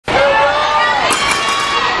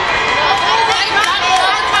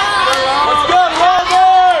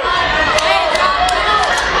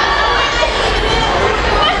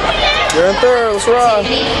third. Let's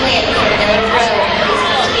ride.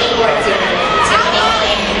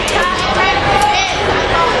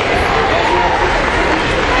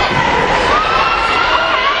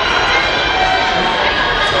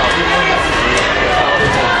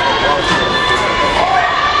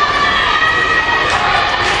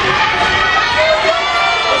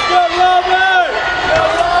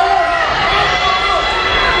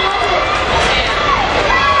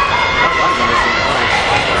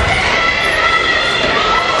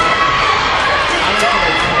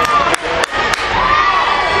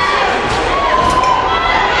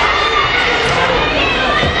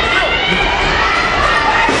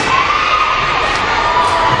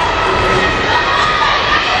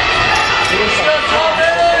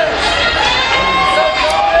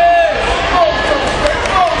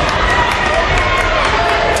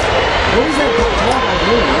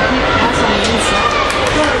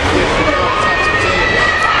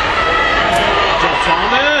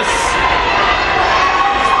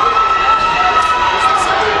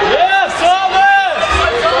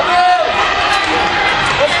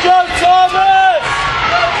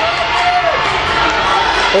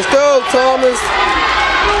 Let's go, Thomas.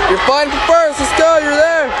 You're fighting for first. Let's go. You're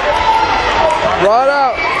there. Right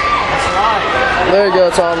out. There you go,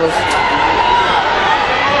 Thomas.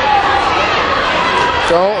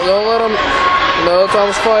 Don't let him. No,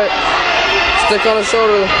 Thomas, fight. Stick on his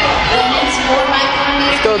shoulder.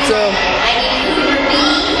 Let's go, Tim.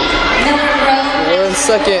 We're in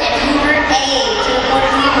second.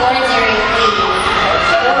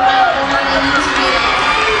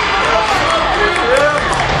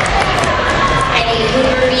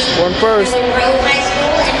 One first. Grove High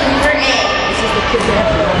School and Hoover A. This is the kid that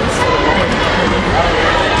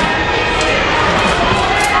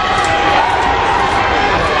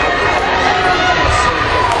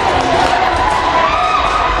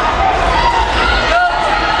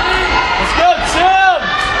Let's go, Tim!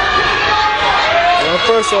 One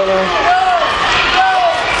first right now.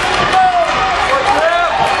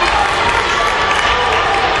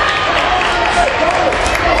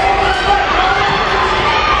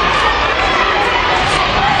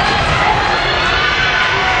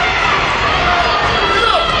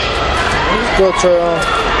 Go, Traion.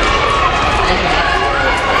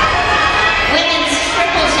 Women's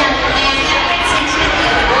triple jump and efforts into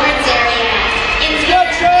the awards area. Go,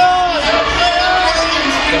 Traion!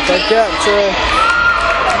 Got that gap, Traion.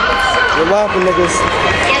 You're laughing, niggas.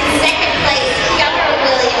 In second place, Younger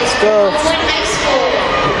Williams from Poellnitz High School.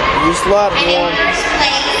 You slapped And in one. first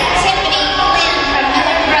place, Tiffany Flynn from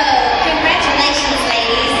Miller Road. Congratulations,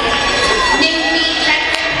 ladies. New meet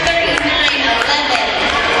record 39:11.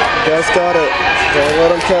 You guys got it. Don't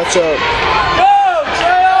let him catch up. Go,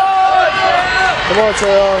 Traion! Come on,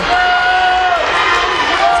 Traion.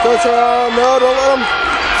 Let's go, Traion. No, don't let him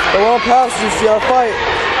pass you. You gotta fight.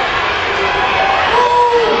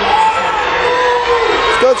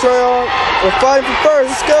 Let's go, Traion. We're fighting for first.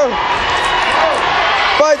 Let's go.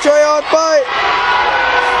 Fight, Traion. Fight.